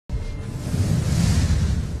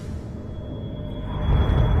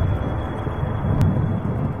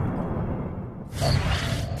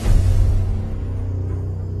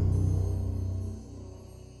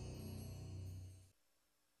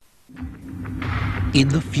In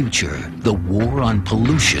the future, the war on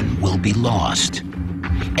pollution will be lost,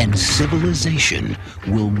 and civilization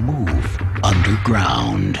will move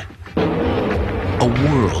underground. A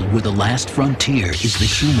world where the last frontier is the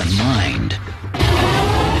human mind.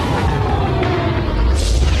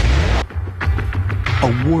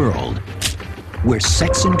 A world where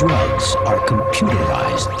sex and drugs are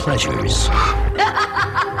computerized pleasures.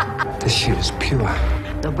 This shit is pure.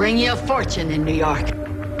 They'll bring you a fortune in New York.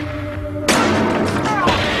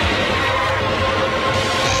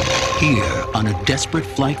 Here, on a desperate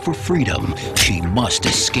flight for freedom, she must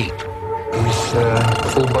escape. He's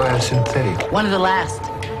full biosynthetic. One of the last.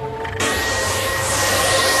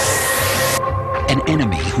 An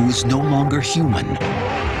enemy who is no longer human.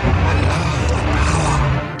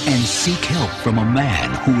 And seek help from a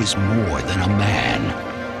man who is more than a man.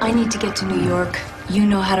 I need to get to New York. You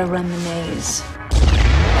know how to run the maze.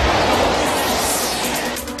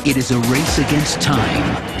 It is a race against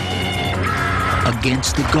time.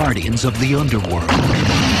 Against the guardians of the underworld.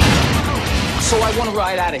 So I want to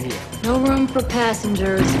ride out of here. No room for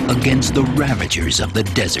passengers. Against the ravagers of the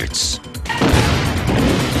deserts.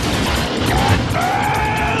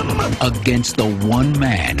 Against the one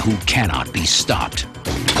man who cannot be stopped.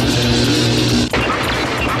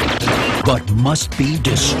 But must be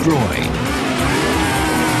destroyed.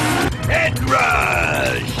 Head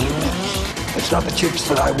rush! It's not the chicks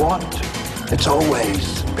that I want. It's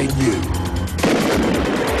always been you.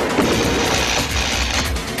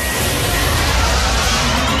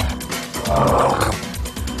 Welcome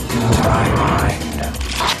to my mind.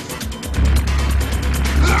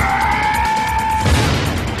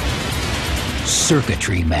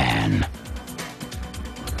 Circuitry Man.